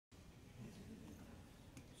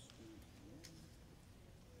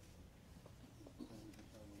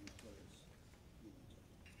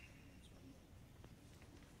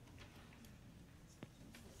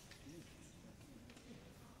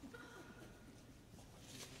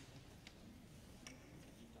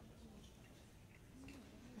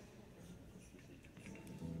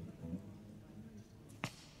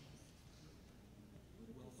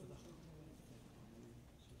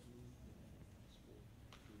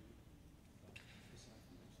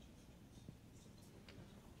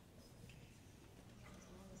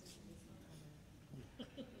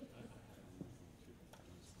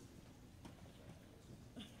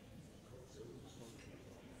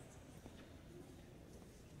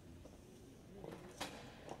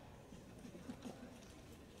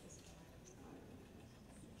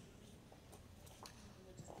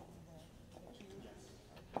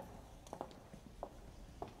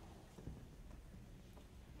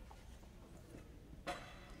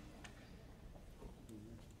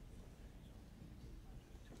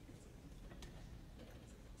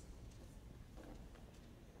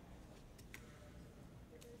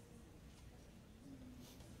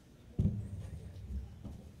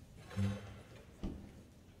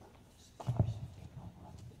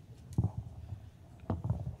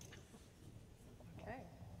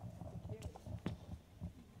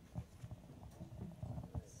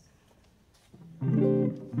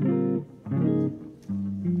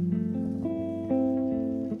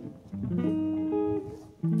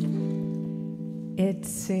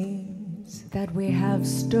have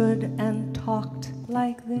stood and talked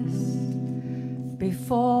like this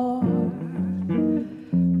before.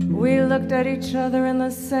 We looked at each other in the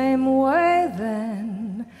same way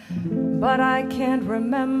then, but I can't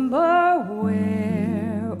remember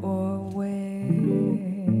where or when.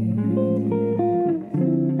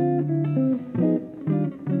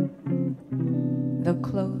 The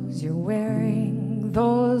clothes you're wearing,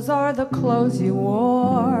 those are the clothes you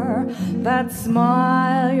wore. That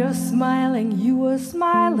smile you're smiling, you were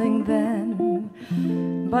smiling then,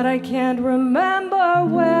 but I can't remember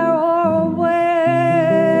where or when.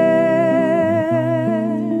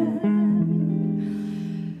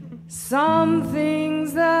 Some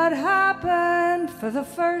things that happened for the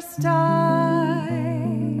first time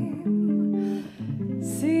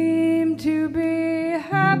seem to be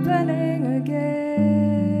happening again.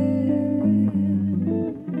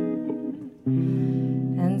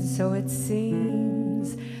 And so it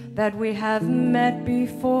seems that we have met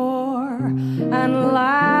before and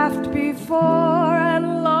laughed before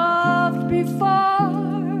and loved before,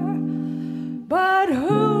 but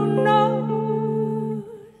who knows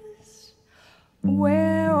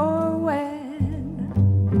where or when.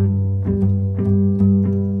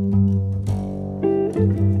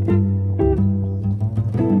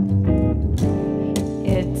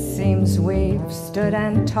 It seems we've stood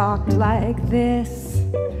and talked like this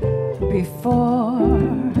before.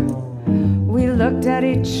 We looked at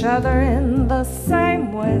each other in the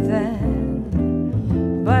same way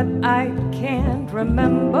then, but I can't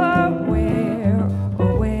remember where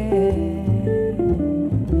or when.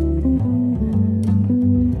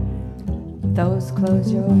 Those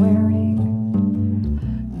clothes you're wearing,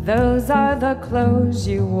 those are the clothes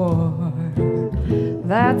you wore.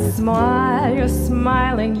 That smile you're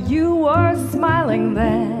smiling, you were smiling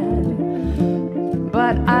then,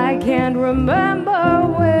 but I can't remember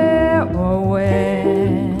where or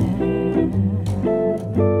when.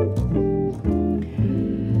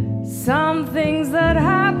 Some things that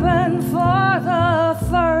happened for the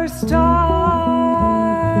first time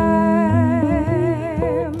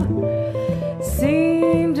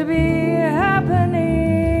seem to be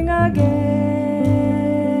happening again,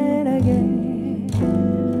 again.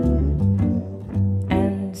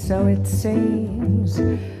 And so it seems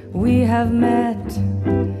we have met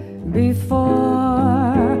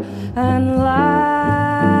before and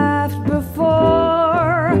laughed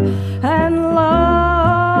before and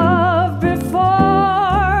loved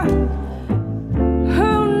before.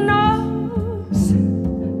 Who knows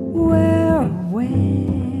where or when?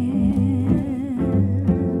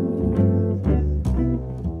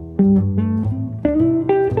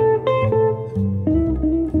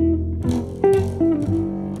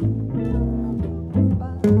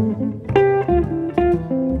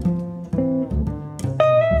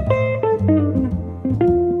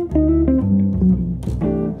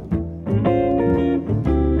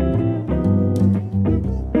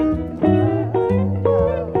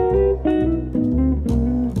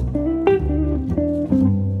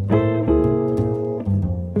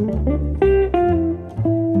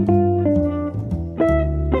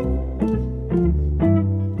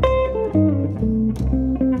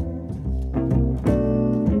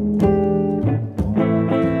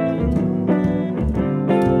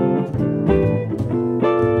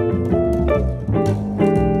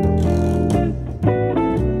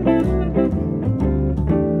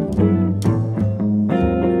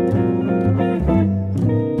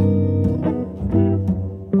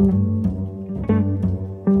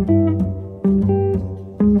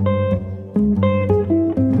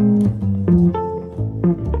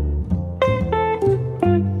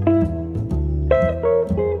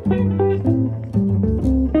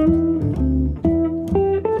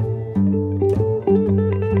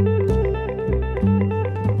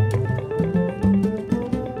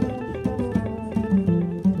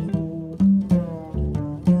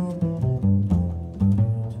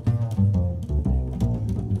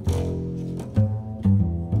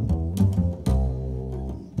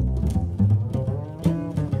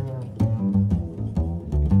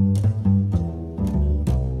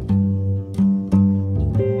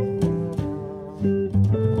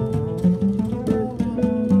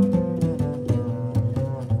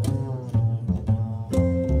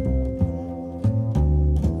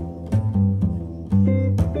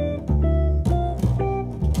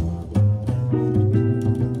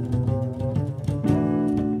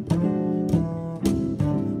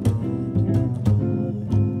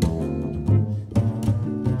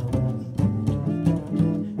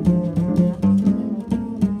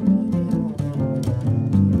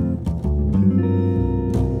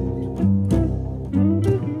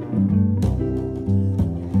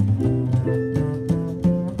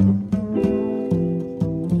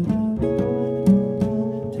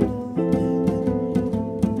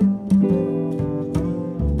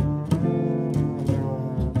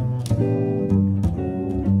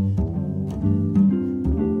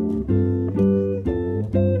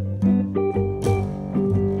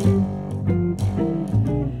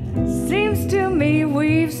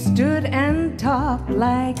 talked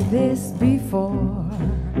like this before.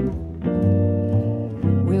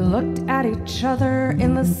 We looked at each other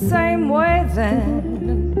in the same way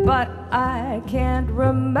then, but I can't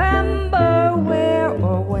remember where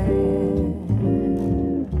or when.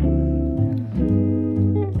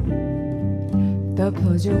 The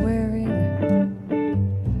clothes you're wearing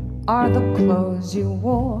are the clothes you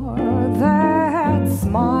wore. That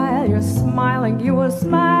smile you're smiling, you were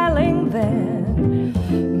smiling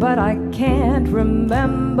then, but I can't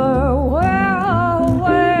remember where or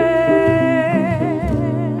when.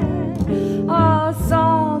 Oh,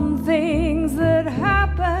 some things that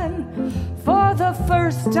happen for the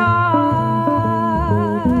first time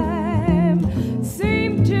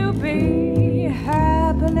seem to be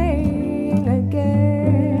happening again.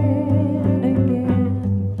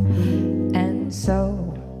 And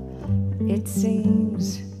so it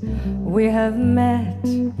seems we have met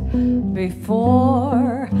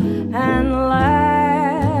before and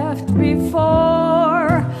laughed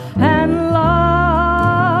before and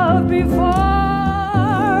loved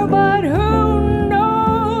before, but who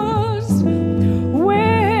knows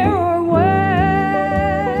where or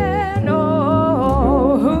when?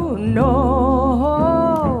 Oh, who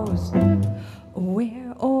knows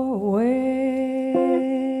where or when?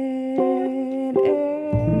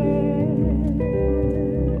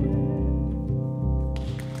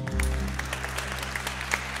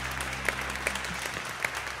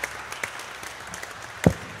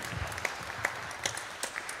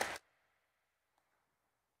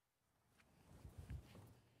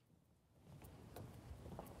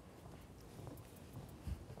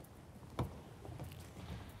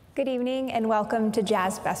 Good evening and welcome to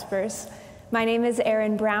Jazz Vespers. My name is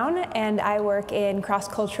Erin Brown and I work in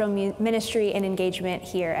cross-cultural ministry and engagement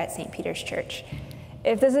here at St. Peter's Church.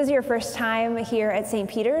 If this is your first time here at St.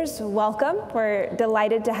 Peter's, welcome. We're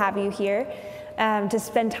delighted to have you here to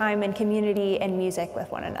spend time in community and music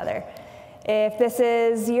with one another. If this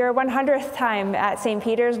is your 100th time at St.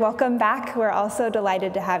 Peter's, welcome back. We're also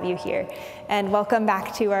delighted to have you here. And welcome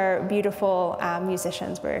back to our beautiful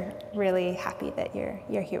musicians. We're really happy that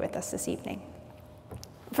you're here with us this evening.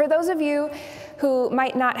 For those of you who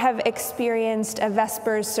might not have experienced a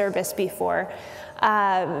Vespers service before,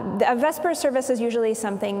 a Vespers service is usually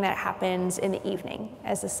something that happens in the evening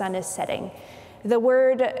as the sun is setting. The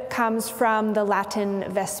word comes from the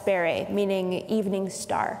Latin vespere, meaning evening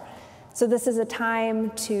star. So this is a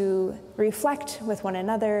time to reflect with one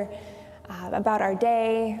another about our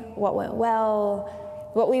day, what went well,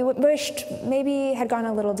 what we wished maybe had gone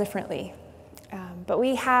a little differently. But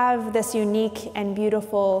we have this unique and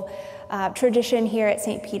beautiful tradition here at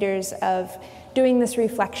St. Peter's of doing this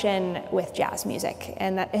reflection with jazz music.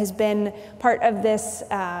 And that has been part of this,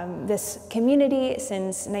 this community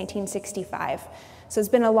since 1965. So it's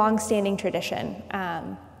been a long-standing tradition.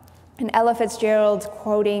 And Ella Fitzgerald,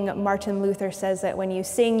 quoting Martin Luther, says that when you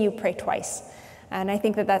sing, you pray twice. And I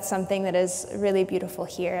think that that's something that is really beautiful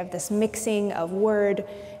here, of this mixing of word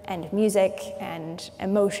and music and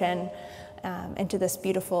emotion into this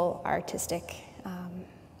beautiful artistic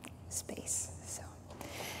space. So,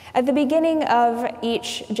 at the beginning of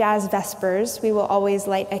each Jazz Vespers, we will always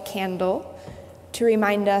light a candle to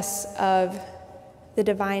remind us of the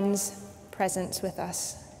divine's presence with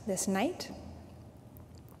us this night.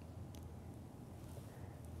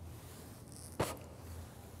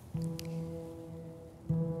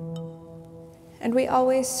 And we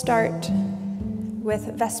always start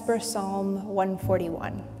with Vesper Psalm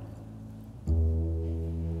 141.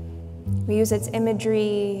 We use its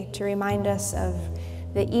imagery to remind us of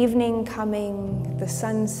the evening coming, the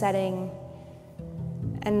sun setting,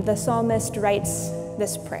 and the psalmist writes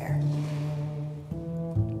this prayer.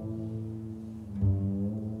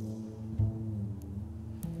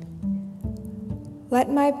 Let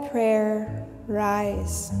my prayer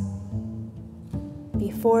rise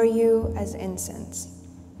before you as incense,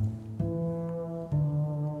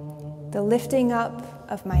 the lifting up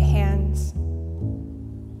of my hands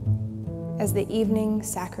as the evening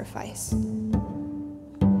sacrifice.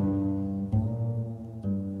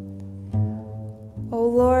 O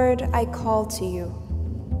Lord, I call to you.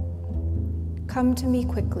 Come to me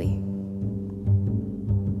quickly.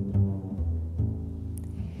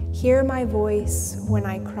 Hear my voice when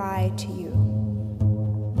I cry to you.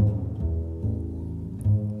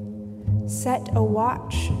 Set a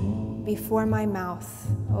watch before my mouth,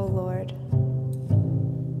 O Lord,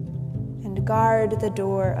 and guard the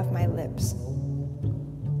door of my lips.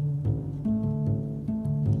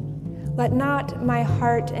 Let not my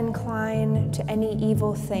heart incline to any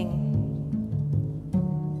evil thing.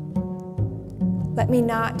 Let me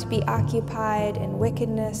not be occupied in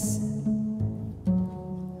wickedness,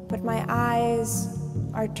 Lord, my eyes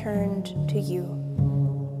are turned to you.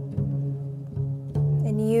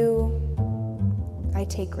 In you, I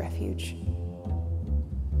take refuge.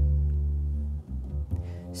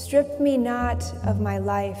 Strip me not of my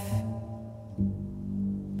life,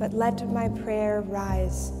 but let my prayer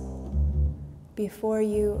rise before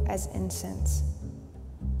you as incense,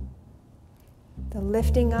 the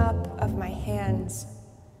lifting up of my hands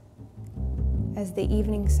as the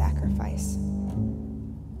evening sacrifice.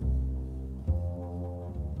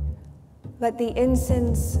 Let the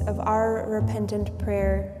incense of our repentant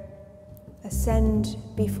prayer ascend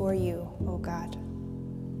before you, O God,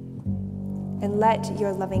 and let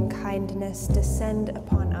your loving kindness descend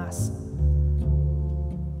upon us,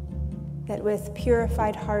 that with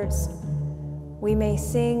purified hearts we may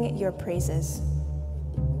sing your praises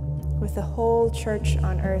with the whole church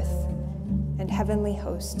on earth and heavenly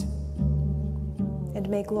host, and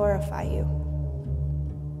may glorify you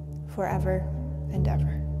forever and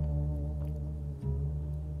ever.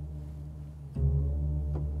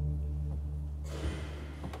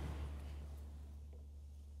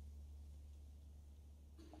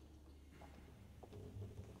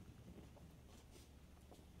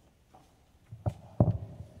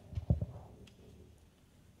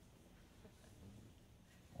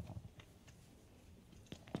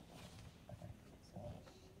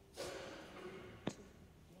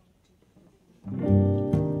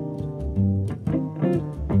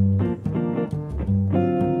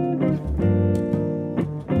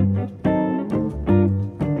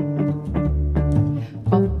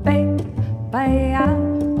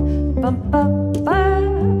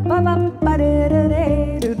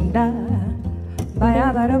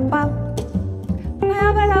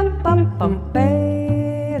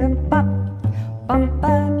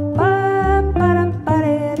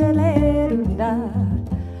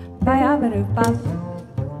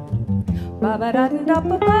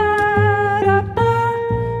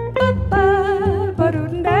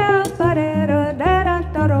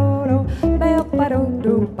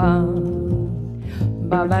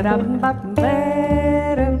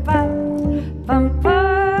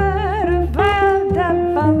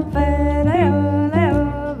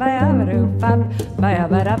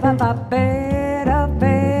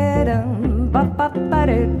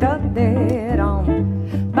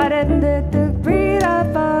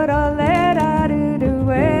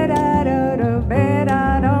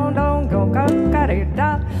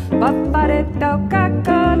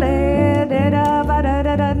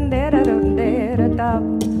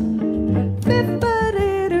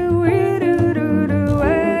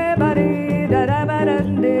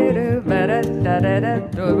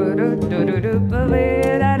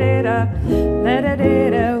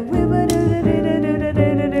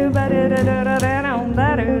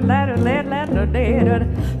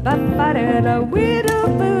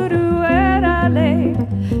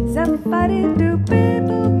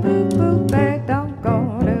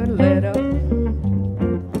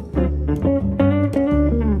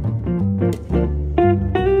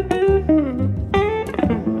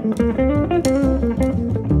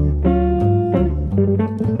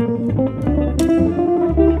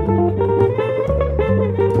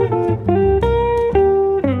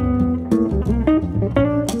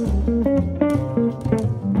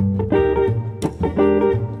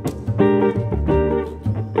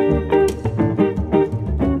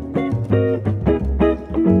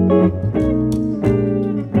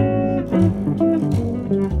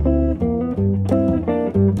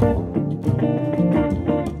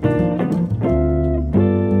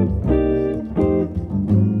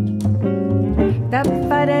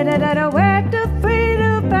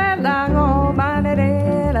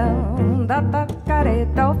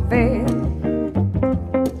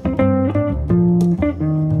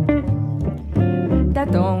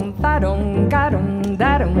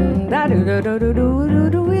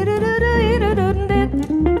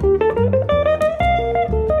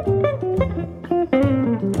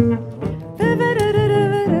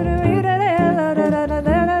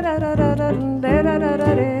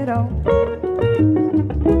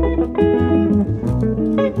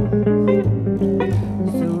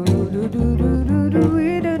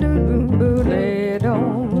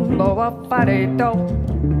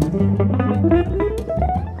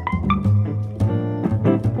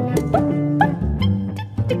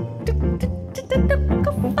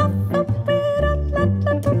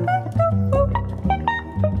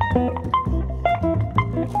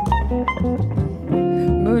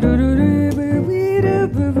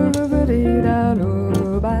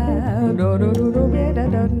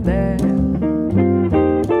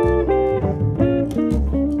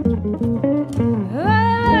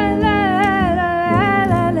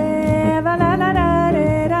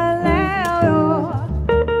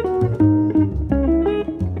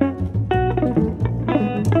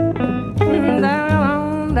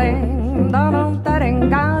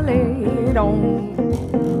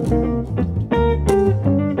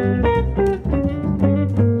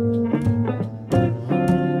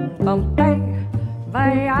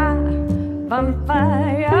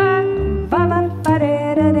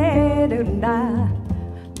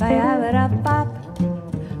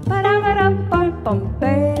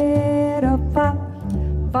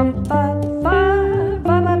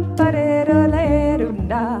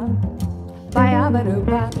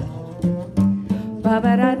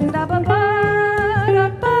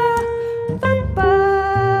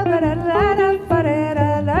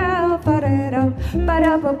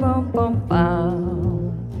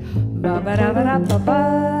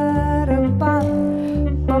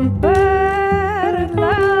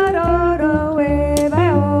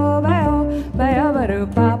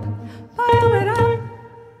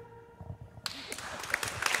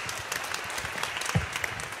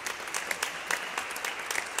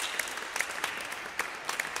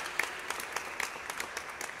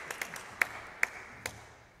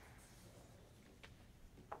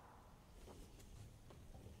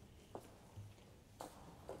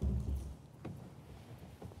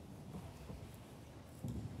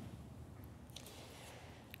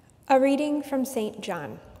 A reading from St.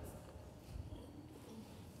 John.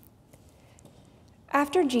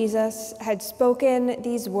 After Jesus had spoken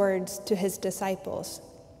these words to his disciples,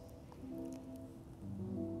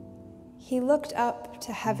 he looked up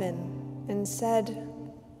to heaven and said,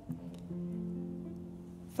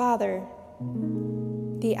 "Father,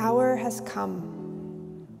 the hour has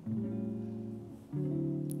come.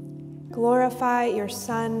 Glorify your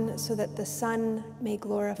Son so that the Son may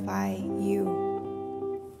glorify you.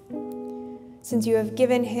 Since you have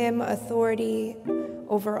given him authority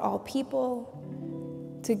over all people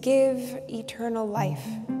to give eternal life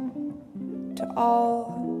to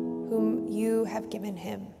all whom you have given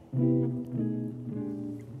him.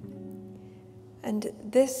 And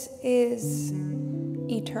this is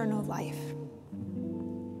eternal life,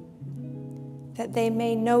 that they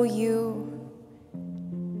may know you,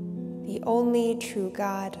 the only true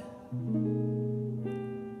God,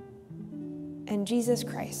 and Jesus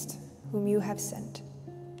Christ, whom you have sent.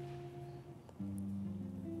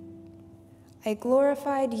 I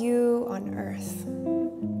glorified you on earth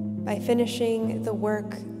by finishing the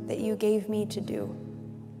work that you gave me to do.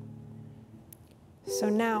 So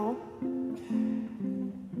now,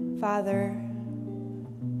 Father,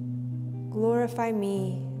 glorify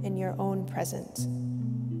me in your own presence,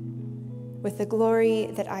 with the glory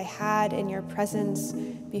that I had in your presence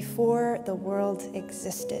before the world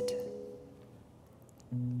existed.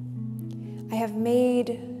 I have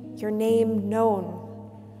made your name known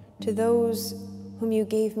to those whom you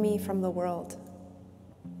gave me from the world.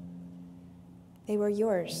 They were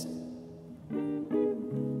yours,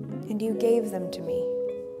 and you gave them to me,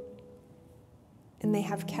 and they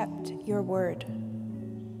have kept your word.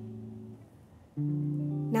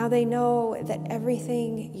 Now they know that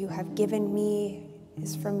everything you have given me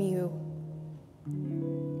is from you.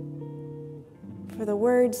 For the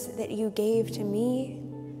words that you gave to me,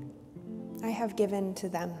 I have given to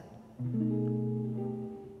them,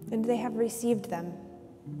 and they have received them,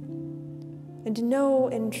 and know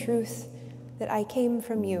in truth that I came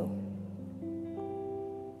from you,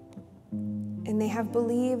 and they have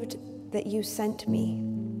believed that you sent me.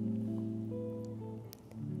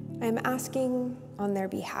 I am asking on their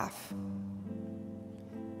behalf.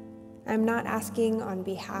 I am not asking on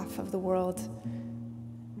behalf of the world,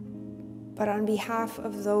 but on behalf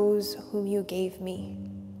of those whom you gave me,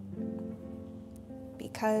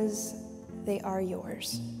 because they are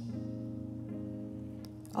yours.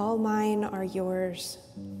 All mine are yours,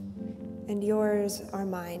 and yours are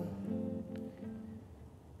mine,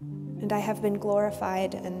 and I have been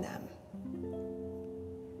glorified in them.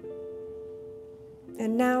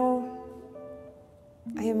 And now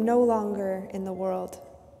I am no longer in the world,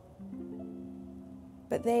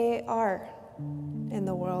 but they are in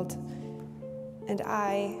the world, and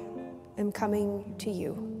I am coming to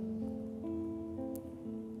you.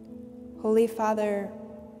 Holy Father,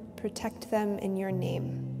 protect them in your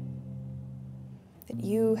name that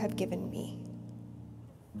you have given me,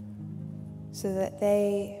 so that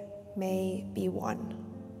they may be one,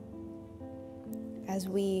 as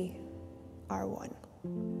we are one.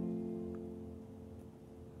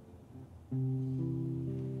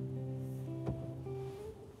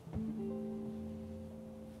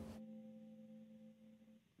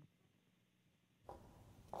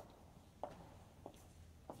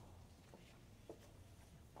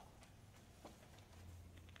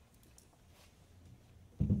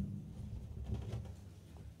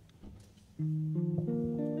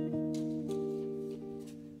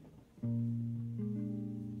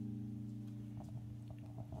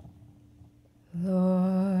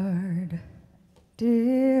 Lord,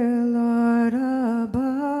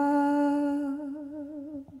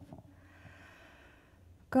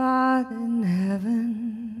 God in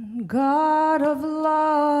heaven, God of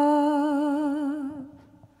love,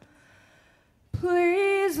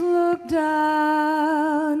 please look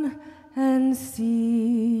down and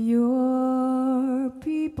see your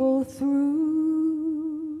people through.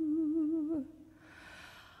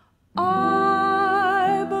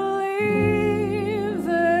 I believe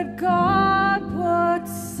that God put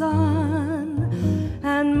sun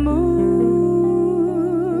and moon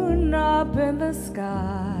up in the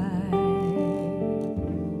sky.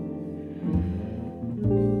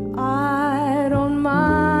 I don't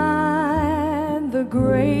mind the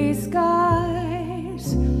gray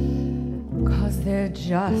skies, 'cause they're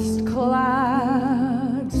just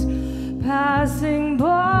clouds passing by.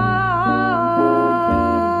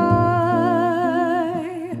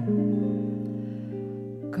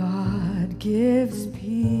 God gives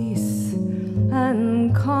peace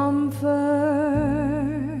and comfort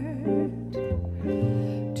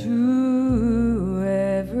to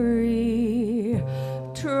every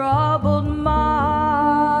troubled mind.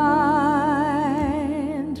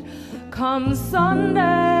 Come Sunday,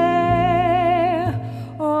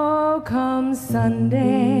 oh come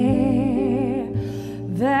Sunday,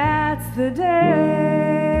 that's the day.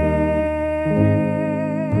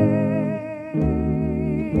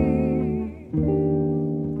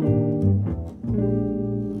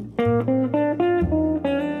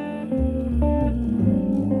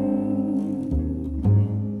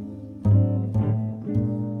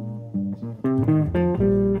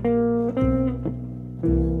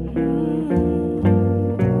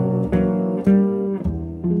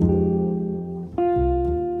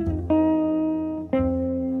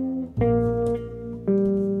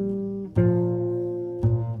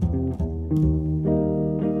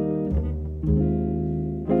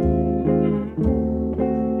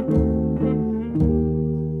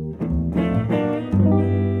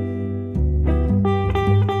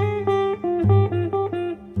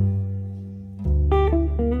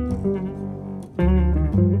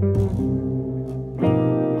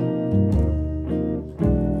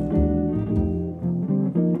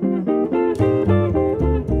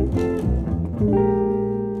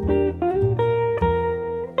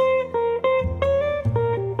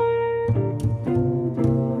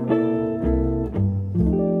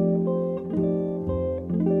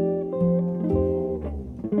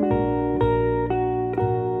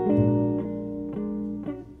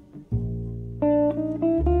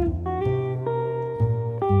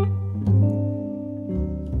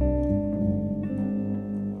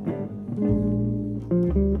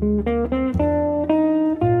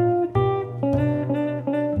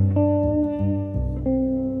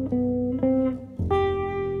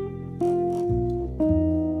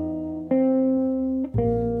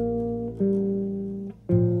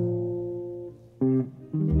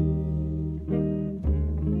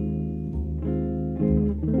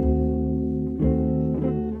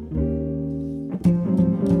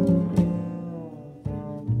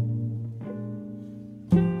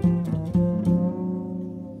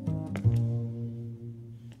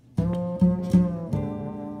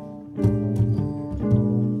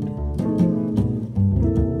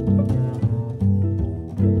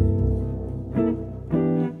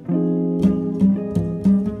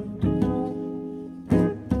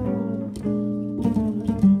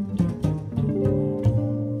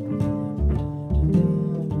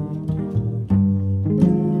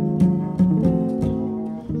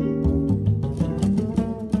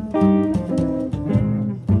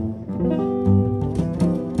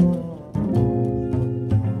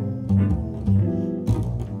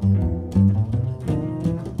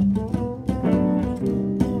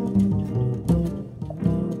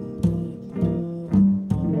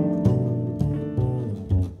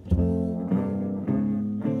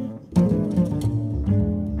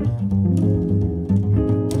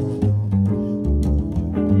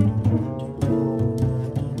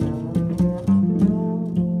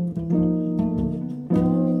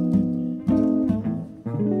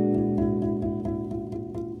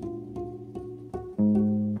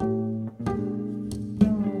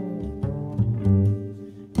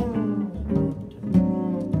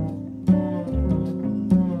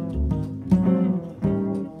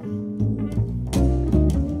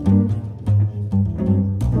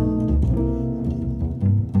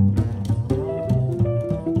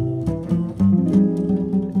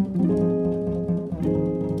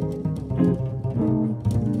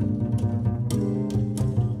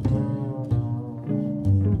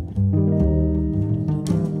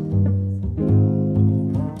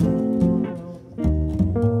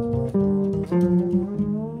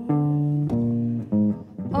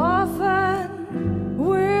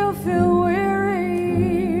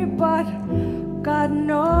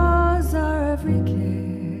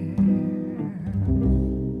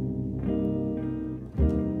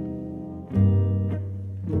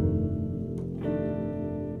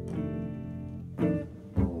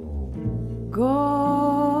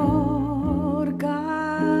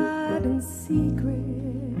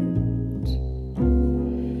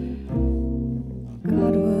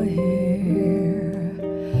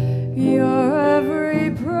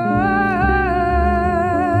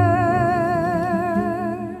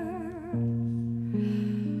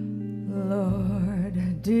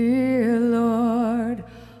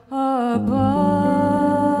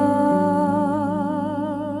 above,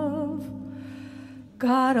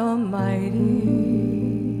 God Almighty,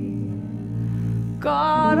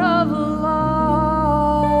 God of love,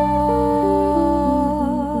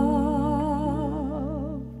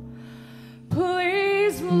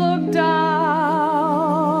 please look down,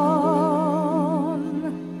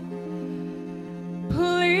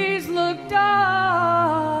 please look down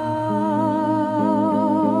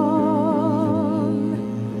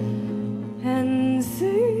and see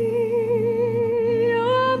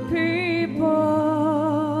your people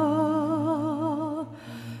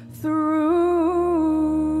through.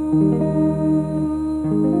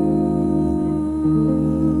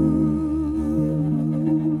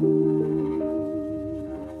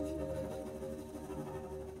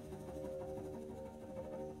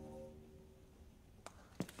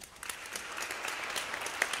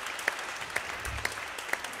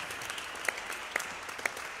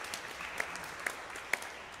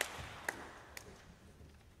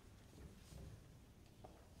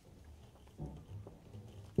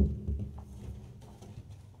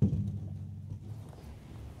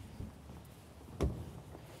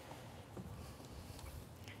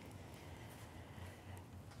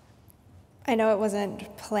 I know it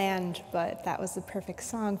wasn't planned, but that was the perfect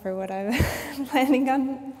song for what I'm planning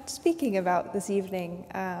on speaking about this evening,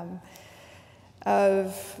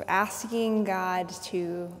 of asking God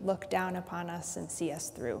to look down upon us and see us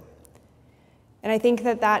through. And I think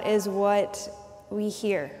that that is what we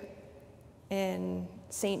hear in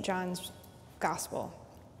St. John's Gospel.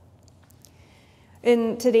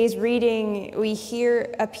 In today's reading, we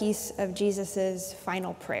hear a piece of Jesus's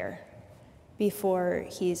final prayer before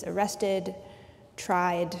he's arrested,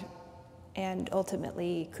 tried, and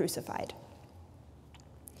ultimately crucified.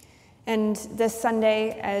 And this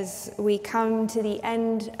Sunday, as we come to the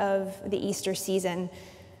end of the Easter season,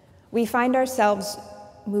 we find ourselves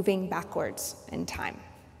moving backwards in time.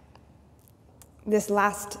 This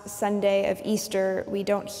last Sunday of Easter, we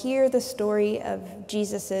don't hear the story of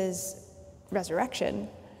Jesus's resurrection.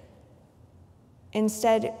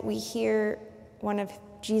 Instead, we hear one of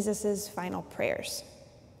Jesus's final prayers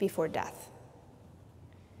before death.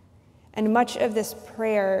 And much of this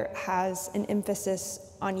prayer has an emphasis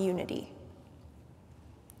on unity.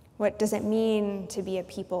 What does it mean to be a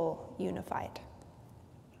people unified?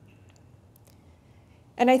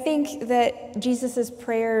 And I think that Jesus's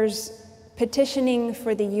prayers petitioning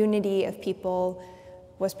for the unity of people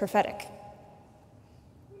was prophetic.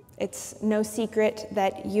 It's no secret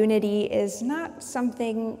that unity is not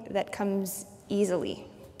something that comes easily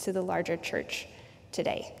to the larger church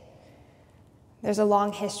today. There's a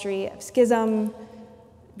long history of schism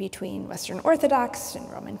between Western Orthodox and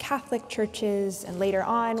Roman Catholic churches, and later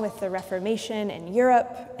on with the Reformation in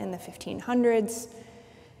Europe in the 1500s.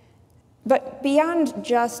 But beyond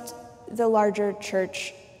just the larger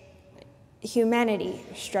church, humanity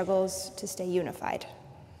struggles to stay unified,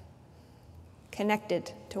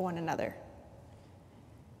 connected to one another.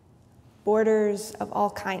 Borders of all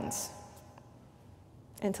kinds,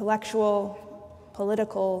 intellectual,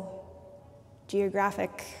 political,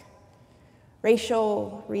 geographic,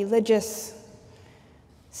 racial, religious,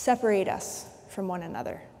 separate us from one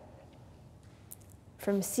another,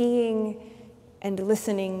 from seeing and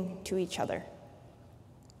listening to each other.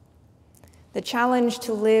 The challenge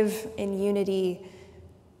to live in unity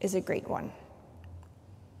is a great one.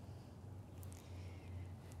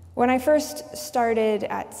 When I first started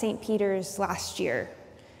at St. Peter's last year,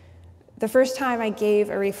 the first time I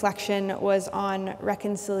gave a reflection was on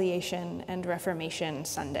Reconciliation and Reformation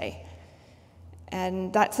Sunday.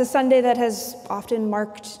 And that's a Sunday that has often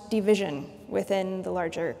marked division within the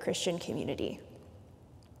larger Christian community.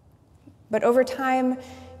 But over time,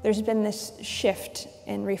 there's been this shift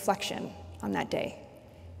in reflection on that day.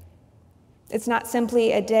 It's not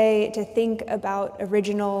simply a day to think about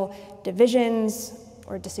original divisions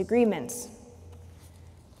or disagreements,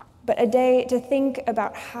 but a day to think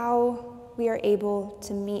about how we are able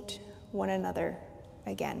to meet one another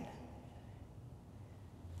again,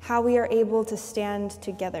 how we are able to stand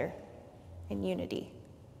together in unity.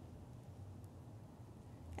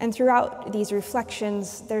 And throughout these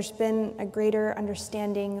reflections, there's been a greater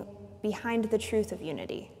understanding behind the truth of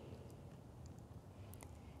unity.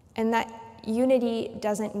 And that unity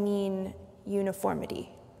doesn't mean uniformity.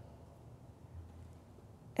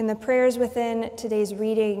 In the prayers within today's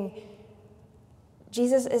reading,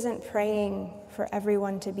 Jesus isn't praying for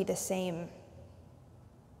everyone to be the same.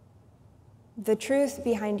 The truth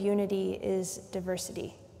behind unity is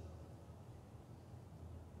diversity.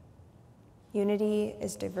 Unity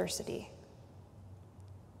is diversity.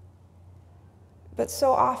 But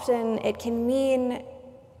so often it can mean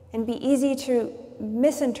and be easy to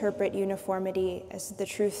misinterpret uniformity as the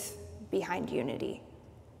truth behind unity,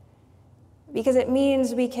 because it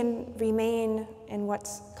means we can remain in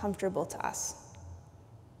what's comfortable to us.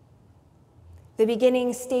 The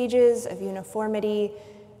beginning stages of uniformity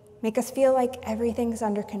make us feel like everything's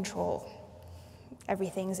under control.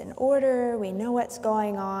 Everything's in order, we know what's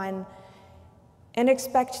going on, and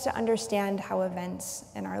expect to understand how events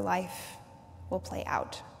in our life will play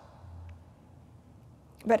out.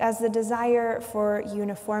 But as the desire for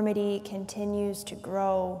uniformity continues to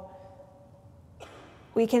grow,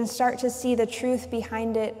 we can start to see the truth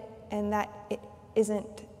behind it, and that it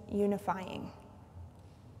isn't unifying,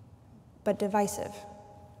 but divisive.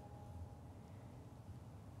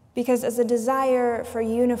 Because as the desire for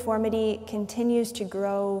uniformity continues to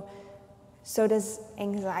grow, so does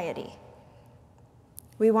anxiety.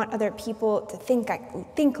 We want other people to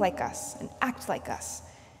think like us and act like us.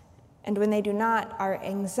 And when they do not, our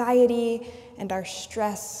anxiety and our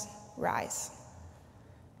stress rise.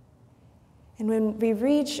 And when we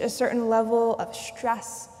reach a certain level of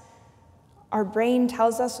stress, our brain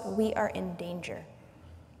tells us we are in danger.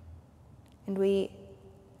 And we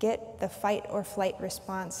get the fight or flight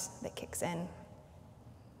response that kicks in.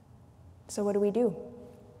 So what do?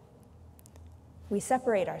 We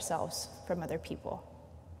separate ourselves from other people.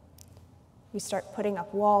 We start putting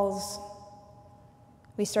up walls.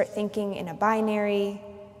 We start thinking in a binary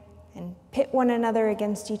and pit one another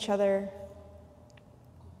against each other.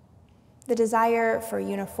 The desire for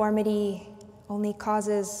uniformity only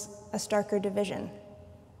causes a starker division.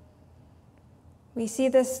 We see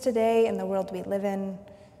this today in the world we live in,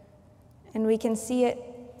 and we can see it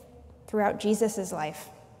throughout Jesus' life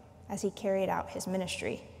as he carried out his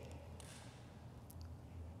ministry.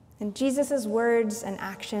 And Jesus' words and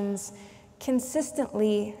actions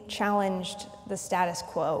consistently challenged the status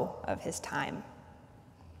quo of his time.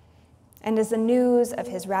 And as the news of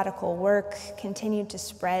his radical work continued to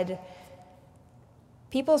spread,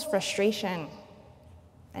 people's frustration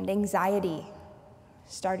and anxiety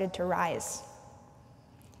started to rise.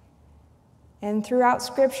 And throughout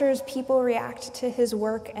scriptures, people react to his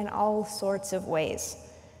work in all sorts of ways,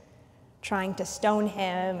 trying to stone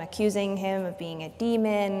him, accusing him of being a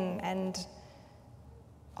demon, and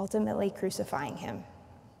ultimately crucifying him.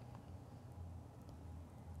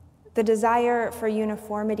 The desire for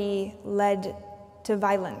uniformity led to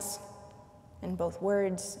violence in both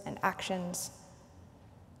words and actions,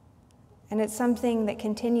 and it's something that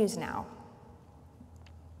continues now.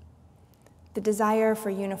 The desire for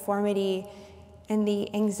uniformity and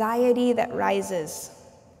the anxiety that rises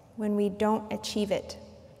when we don't achieve it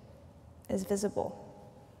is visible.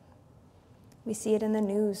 We see it in the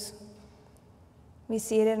news. We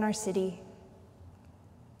see it in our city.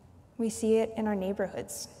 We see it in our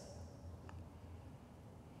neighborhoods.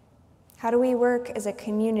 How do we work as a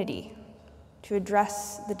community to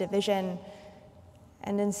address the division,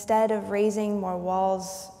 and instead of raising more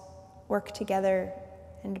walls, work together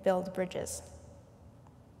and build bridges?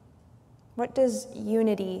 What does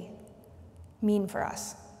unity mean for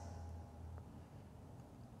us?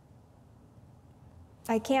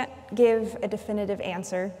 I can't give a definitive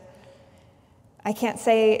answer. I can't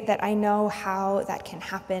say that I know how that can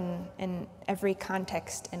happen in every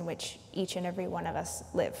context in which each and every one of us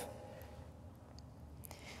live.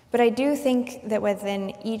 But I do think that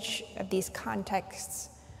within each of these contexts,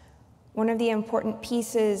 one of the important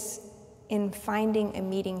pieces in finding a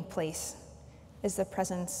meeting place is the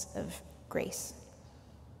presence of grace,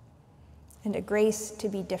 and a grace to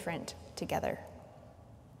be different together.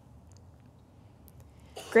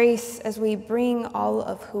 Grace as we bring all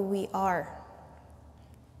of who we are,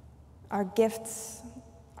 our gifts,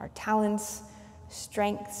 our talents,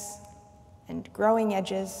 strengths, and growing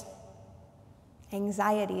edges,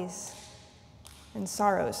 anxieties, and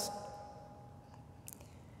sorrows.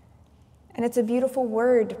 And it's a beautiful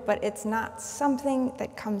word, but it's not something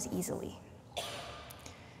that comes easily.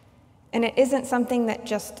 And it isn't something that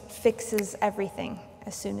just fixes everything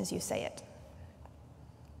as soon as you say it.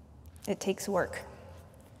 It takes work,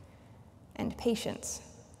 and patience,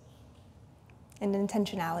 and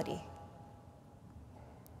intentionality.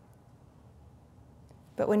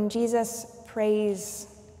 But when Jesus prays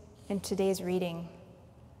in today's reading,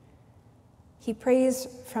 he prays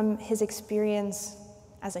from his experience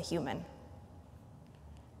as a human,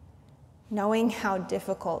 knowing how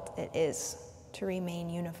difficult it is to remain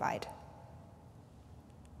unified.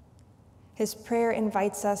 His prayer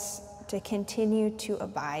invites us to continue to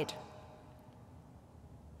abide,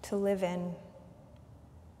 to live in,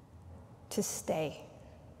 to stay,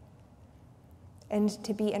 and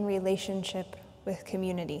to be in relationship with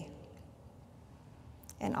community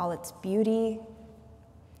in all its beauty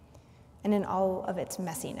and in all of its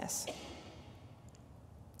messiness.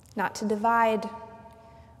 Not to divide,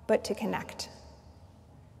 but to connect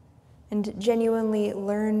and genuinely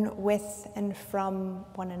learn with and from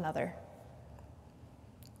one another.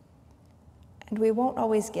 And we won't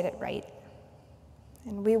always get it right,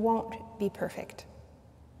 and we won't be perfect.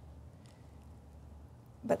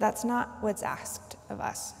 But that's not what's asked of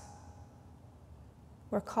us.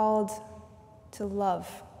 We're called to love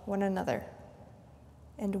one another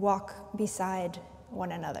and walk beside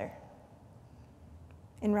one another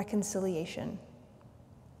in reconciliation,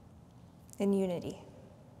 in unity,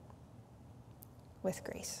 with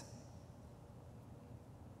grace.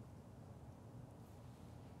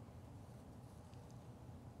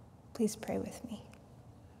 Please pray with me.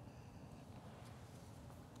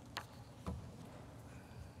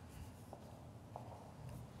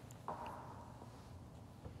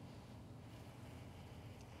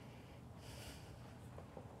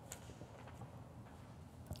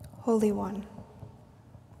 Holy One,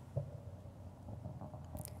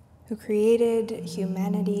 who created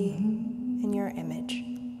humanity in your image,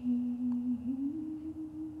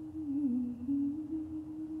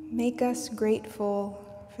 make us grateful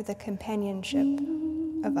for the companionship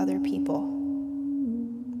of other people,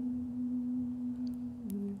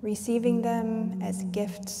 receiving them as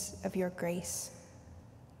gifts of your grace.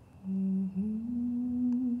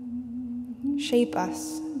 Shape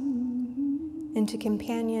us into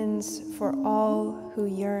companions for all who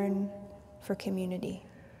yearn for community.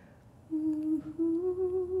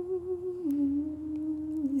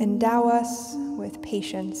 Endow us with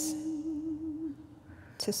patience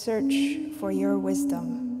to search for your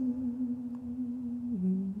wisdom.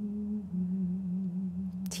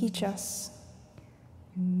 Teach us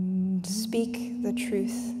to speak the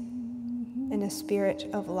truth in a spirit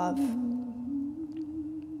of love.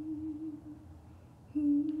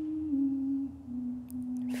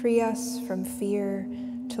 Free us from fear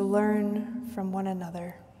to learn from one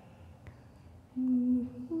another.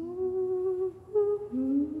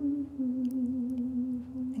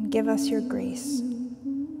 And give us your grace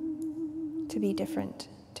to be different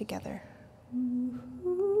together.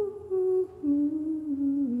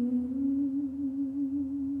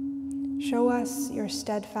 Show us your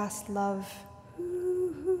steadfast love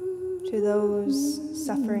to those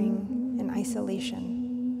suffering in isolation.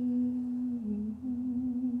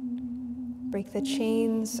 Break the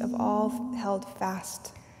chains of all held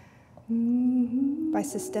fast by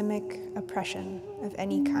systemic oppression of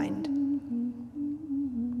any kind.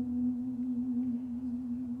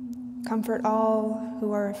 Comfort all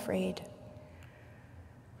who are afraid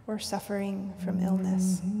or suffering from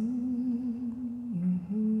illness.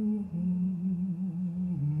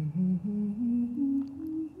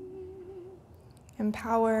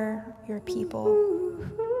 Empower your people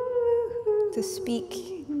to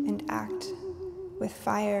speak and act with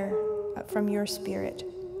fire from your Spirit.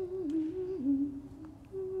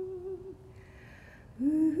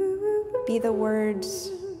 Be the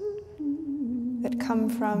words that come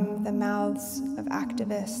from the mouths of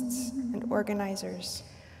activists and organizers,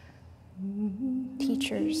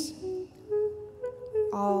 teachers,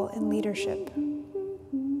 all in leadership,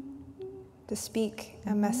 to speak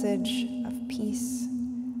a message of peace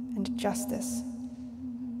and justice.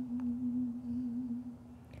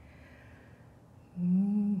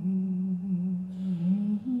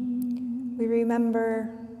 We remember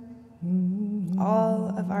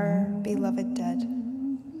all of our beloved dead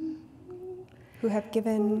who have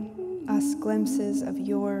given us glimpses of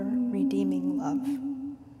your redeeming love.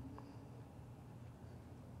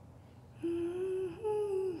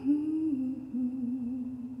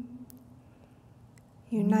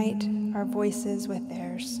 Unite our voices with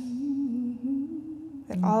theirs,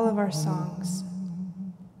 that all of our songs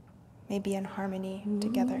may be in harmony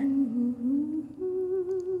together.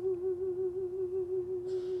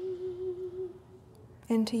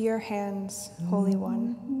 Into your hands, Holy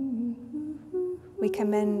One, we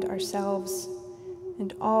commend ourselves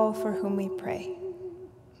and all for whom we pray,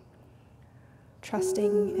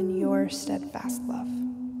 trusting in your steadfast love.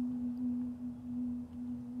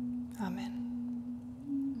 Amen.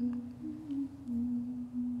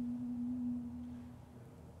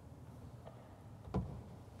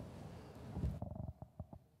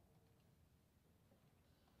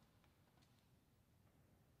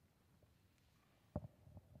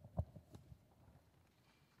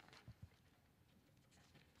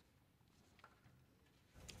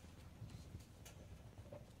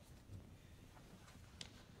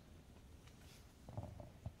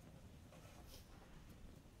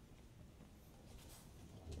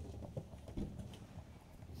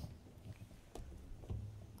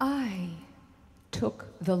 took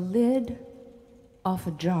the lid off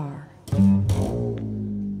a jar.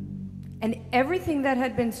 And everything that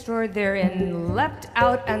had been stored therein leapt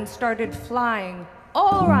out and started flying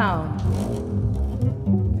all around.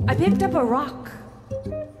 I picked up a rock,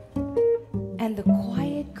 and the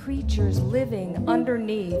quiet creatures living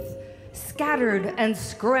underneath scattered and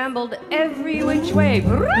scrambled every which way.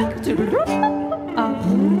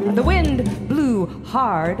 The wind blew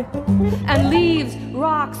hard, and leaves,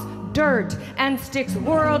 rocks, dirt, and sticks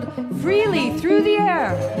whirled freely through the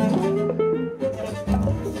air.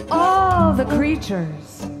 All the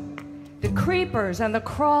creatures, the creepers and the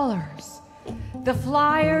crawlers, the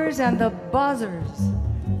flyers and the buzzers,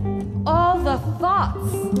 all the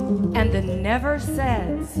thoughts and the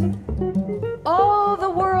never-saids, all the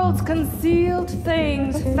world's concealed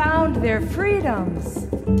things found their freedoms.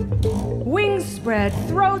 Wings spread,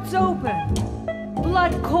 throats open,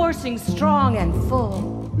 blood coursing strong and full.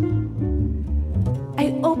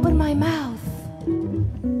 I opened my mouth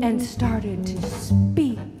and started to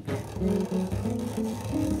speak.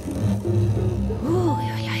 Ooh,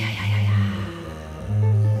 yeah, yeah, yeah, yeah, yeah.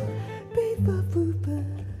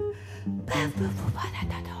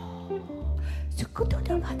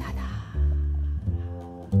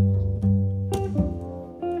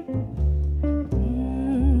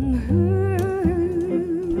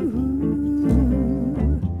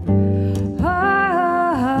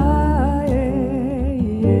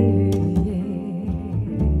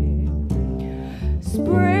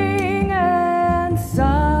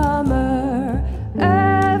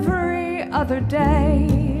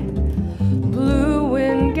 Day. Blue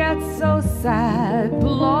wind gets so sad,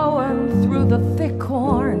 blowing through the thick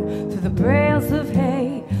corn, through the bales of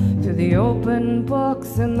hay, through the open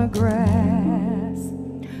books in the grass.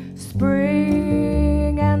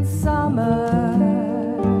 Spring and summer.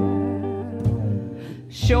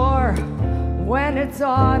 Sure, when it's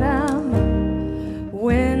autumn,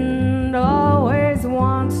 wind always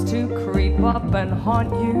wants to creep up and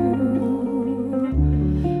haunt you.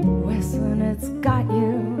 It's got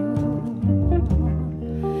you,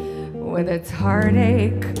 with its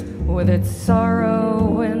heartache, with its sorrow.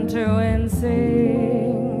 Winter wind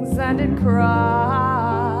sings and it cries.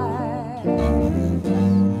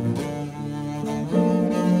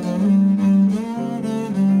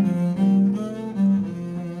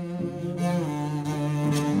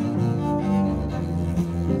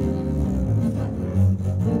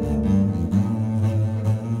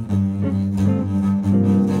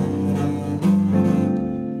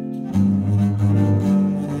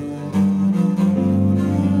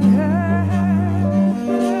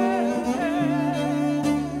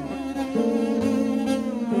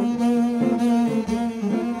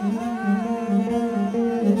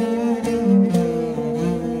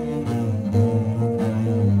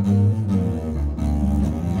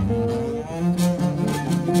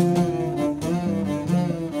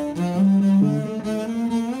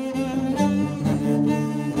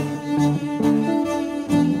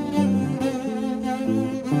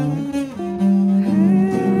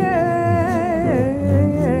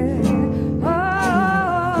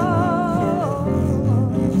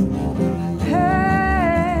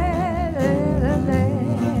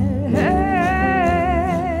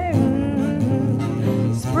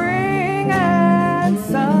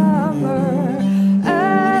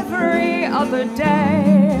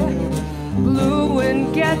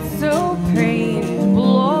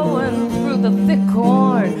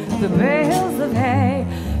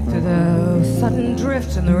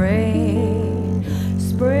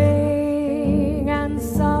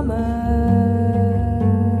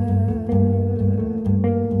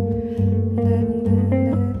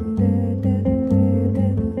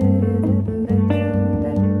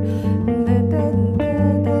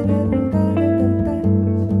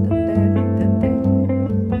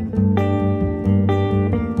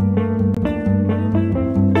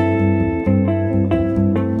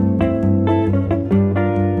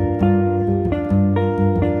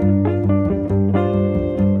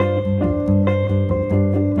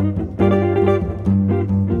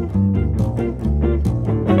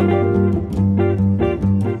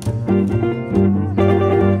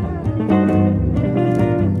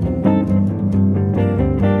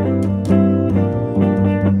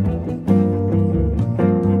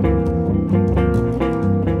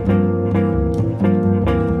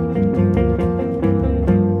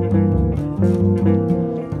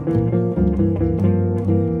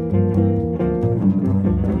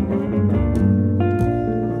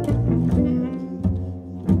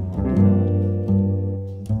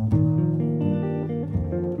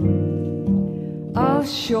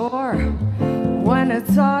 Sure, when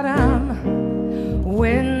it's autumn,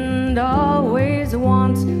 wind always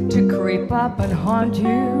wants to creep up and haunt you,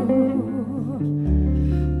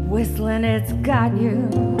 whistling it's got you.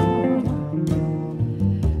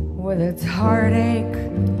 With its heartache,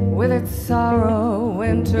 with its sorrow,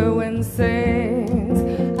 winter wind sings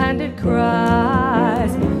and it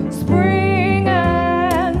cries. Spring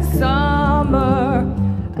and summer,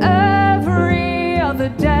 every other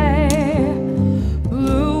day.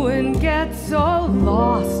 Blue wind gets so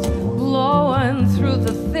lost, blowing through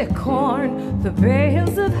the thick corn, the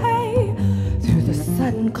bales of hay, through the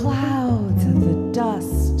sudden clouds and the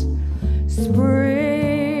dust.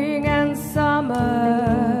 Spring and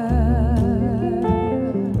summer.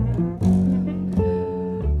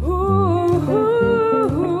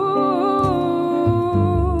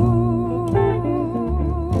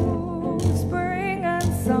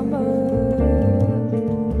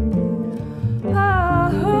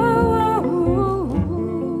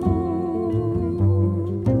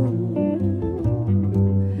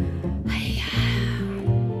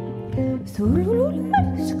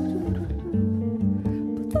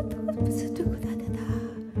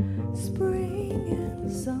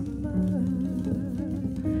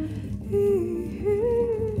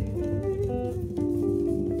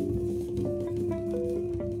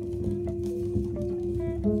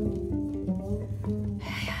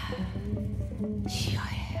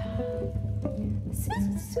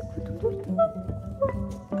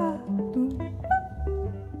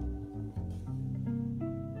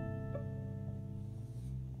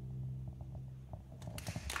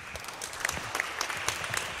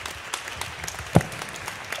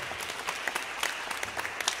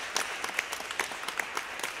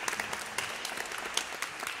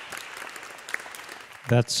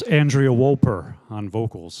 That's Andrea Wolper on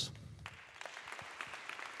vocals.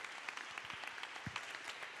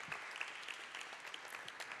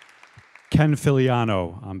 Ken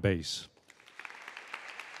Filiano on bass.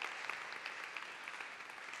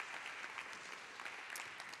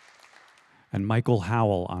 And Michael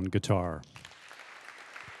Howell on guitar.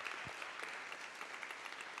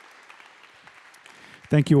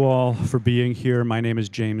 Thank you all for being here. My name is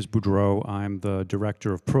James Boudreau. I'm the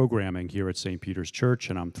Director of Programming here at St. Peter's Church,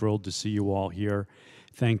 and I'm thrilled to see you all here.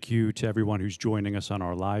 Thank you to everyone who's joining us on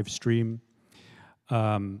our live stream.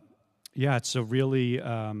 It's a really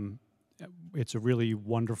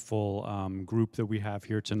wonderful group that we have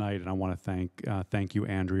here tonight, and I want to thank you,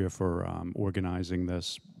 Andrea, for organizing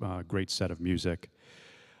this great set of music.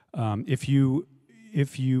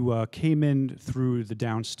 If you came in through the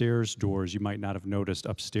downstairs doors, you might not have noticed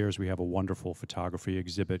upstairs we have a wonderful photography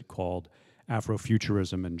exhibit called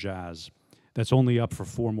Afrofuturism and Jazz that's only up for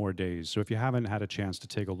 4 more days. So if you haven't had a chance to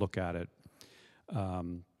take a look at it,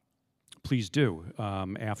 please do.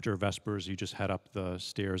 After Vespers, you just head up the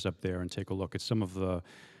stairs up there and take a look at some of the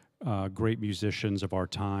great musicians of our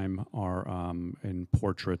time are in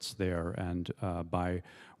portraits there, and by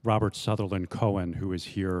Robert Sutherland Cohen, who is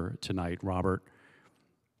here tonight. Robert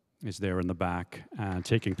is there in the back and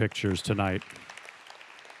taking pictures tonight.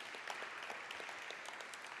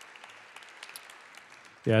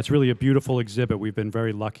 Yeah, it's really a beautiful exhibit. We've been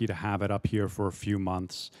very lucky to have it up here for a few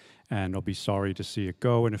months, and I'll be sorry to see it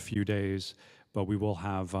go in a few days, but we will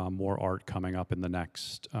have more art coming up in the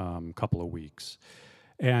next couple of weeks.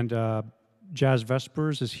 And Jazz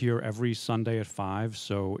Vespers is here every Sunday at 5,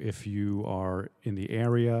 so if you are in the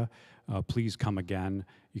area, please come again.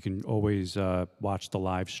 You can always watch the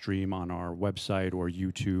live stream on our website or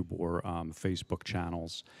YouTube or Facebook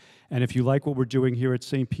channels. And if you like what we're doing here at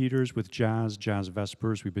St. Peter's with Jazz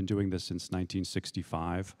Vespers, we've been doing this since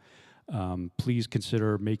 1965. Please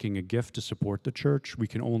consider making a gift to support the church. We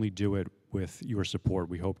can only do it with your support.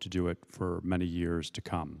 We hope to do it for many years to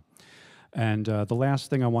come. And the last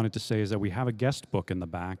thing I wanted to say is that we have a guest book in the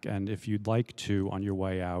back, and if you'd like to, on your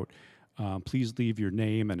way out, please leave your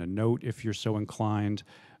name and a note if you're so inclined.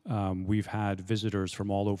 We've had visitors from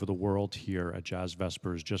all over the world here at Jazz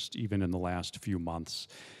Vespers, just even in the last few months.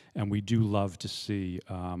 And we do love to see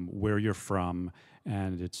where you're from,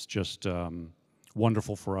 and it's just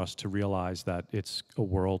wonderful for us to realize that it's a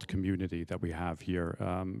world community that we have here.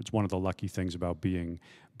 It's one of the lucky things about being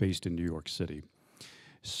based in New York City.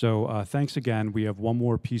 So thanks again. We have one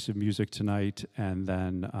more piece of music tonight, and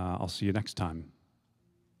then I'll see you next time.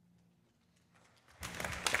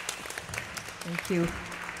 Thank you.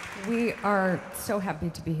 We are so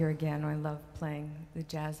happy to be here again. I love playing the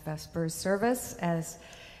Jazz Vespers service. As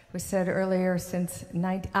was said earlier,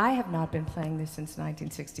 I have not been playing this since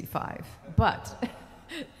 1965, but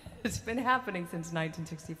It's been happening since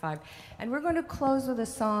 1965. And we're going to close with a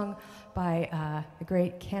song by the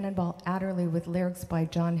great Cannonball Adderley with lyrics by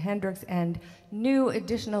John Hendricks and new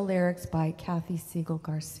additional lyrics by Kathy Siegel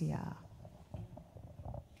Garcia.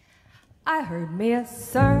 I heard me a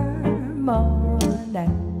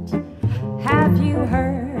sermonette. Have you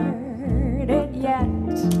heard it yet?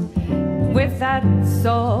 With that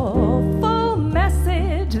soulful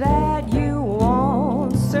message that you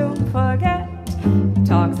won't soon forget.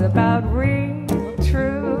 Talks about real,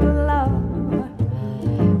 true love.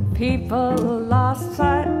 People lost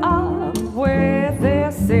sight of with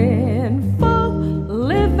their sinful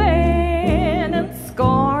living and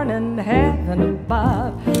scorn and heaven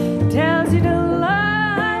above. Tells you to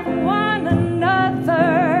love one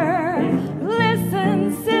another.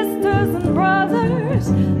 Listen, sisters and brothers,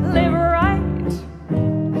 live right,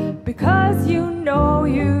 because you know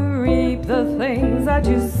you reap the things that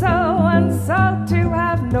you sow, and so to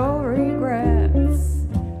have no regrets,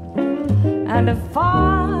 and to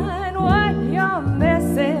find what you're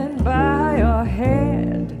missing by your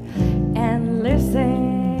head, and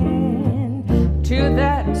listen to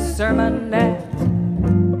that sermonette.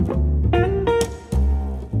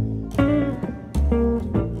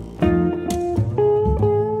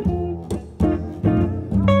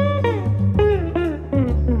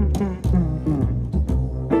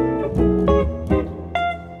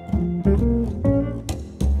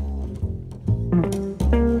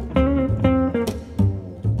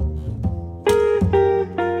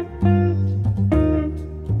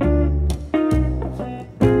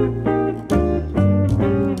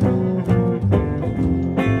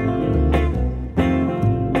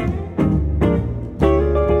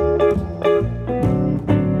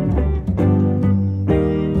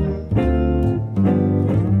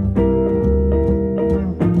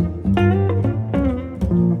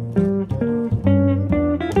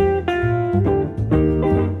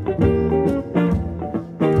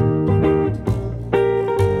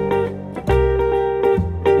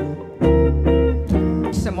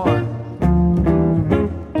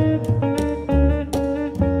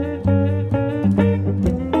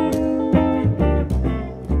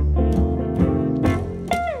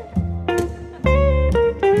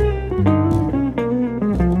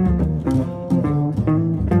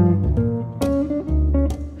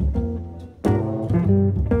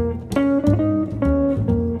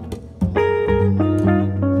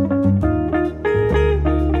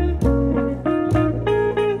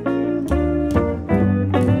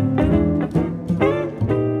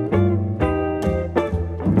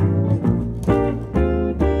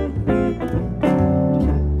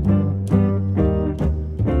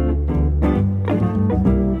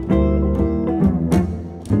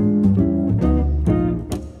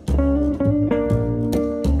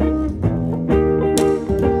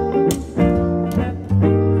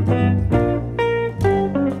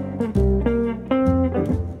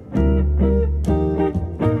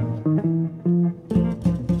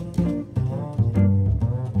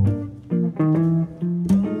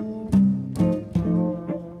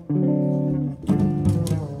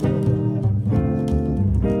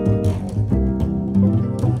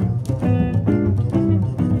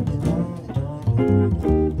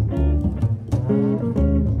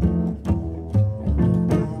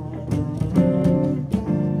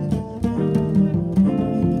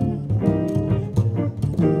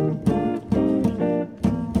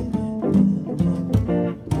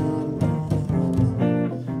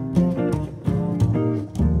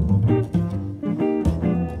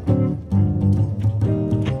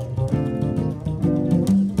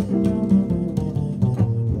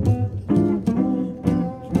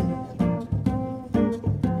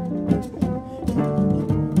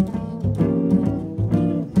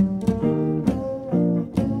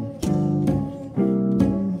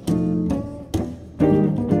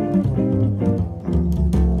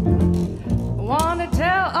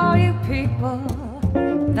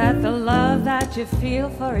 You feel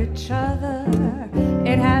for each other.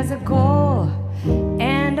 It has a goal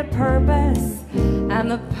and a purpose and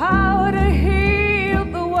the power to heal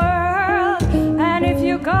the world. And if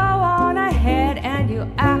you go on ahead and you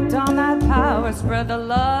act on that power, spread the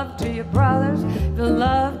love to your brothers, the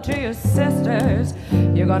love to your sisters,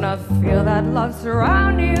 you're gonna feel that love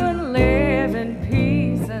surround you and live in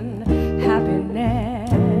peace and happiness.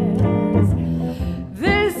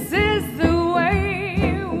 This is the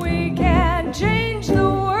change the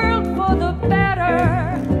world for the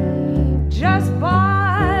better, just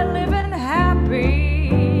by living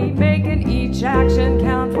happy, making each action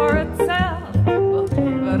count for itself.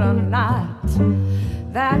 Believe it or not,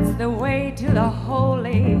 that's the way to the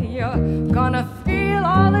holy. You're gonna feel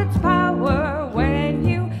all all its power when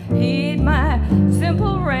you heed my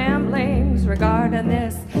simple ramblings regarding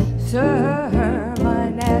this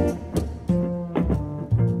sermonette.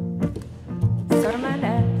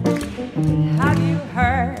 Have you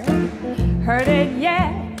heard it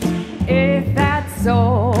yet? If that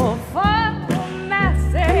soulful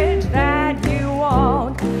message that you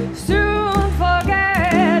won't soon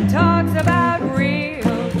forget talks about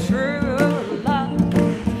real, true love,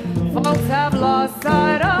 folks have lost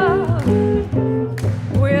sight of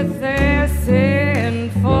with their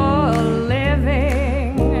sinful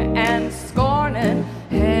living and scorning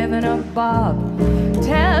heaven above.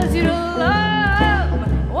 Tells you to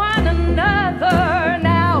love one another.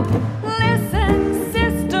 Now listen,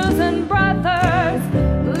 sisters and brothers,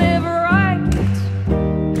 live right,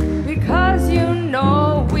 because you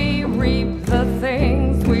know we reap the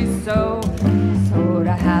things we sow. So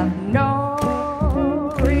to have no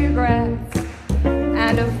regrets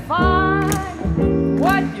and to find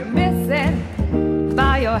what you're missing,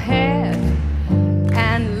 bow your head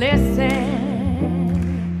and listen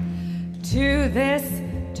to this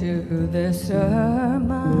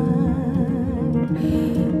sermon.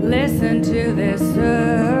 Listen to this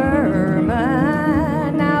sermon.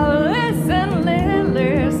 Now listen,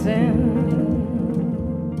 listen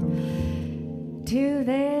to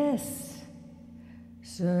this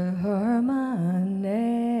sermon.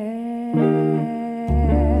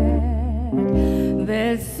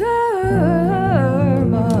 This sermon.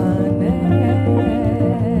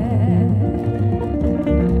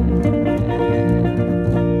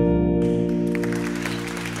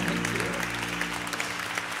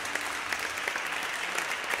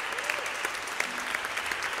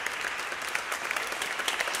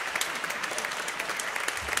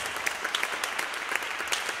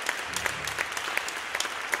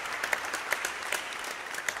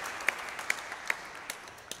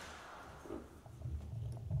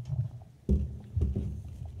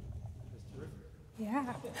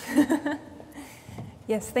 Yeah.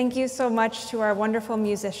 Yes, thank you so much to our wonderful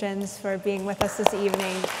musicians for being with us this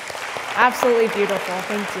evening. Absolutely beautiful.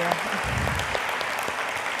 Thank you.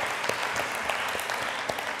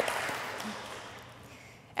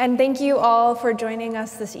 And thank you all for joining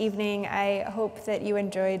us this evening. I hope that you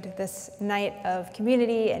enjoyed this night of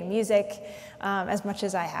community and music as much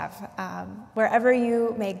as I have. Wherever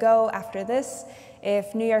you may go after this,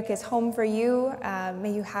 if New York is home for you,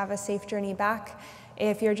 may you have a safe journey back.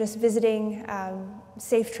 If you're just visiting,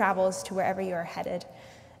 safe travels to wherever you are headed.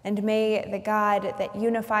 And may the God that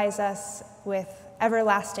unifies us with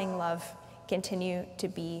everlasting love continue to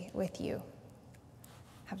be with you.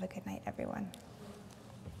 Have a good night, everyone.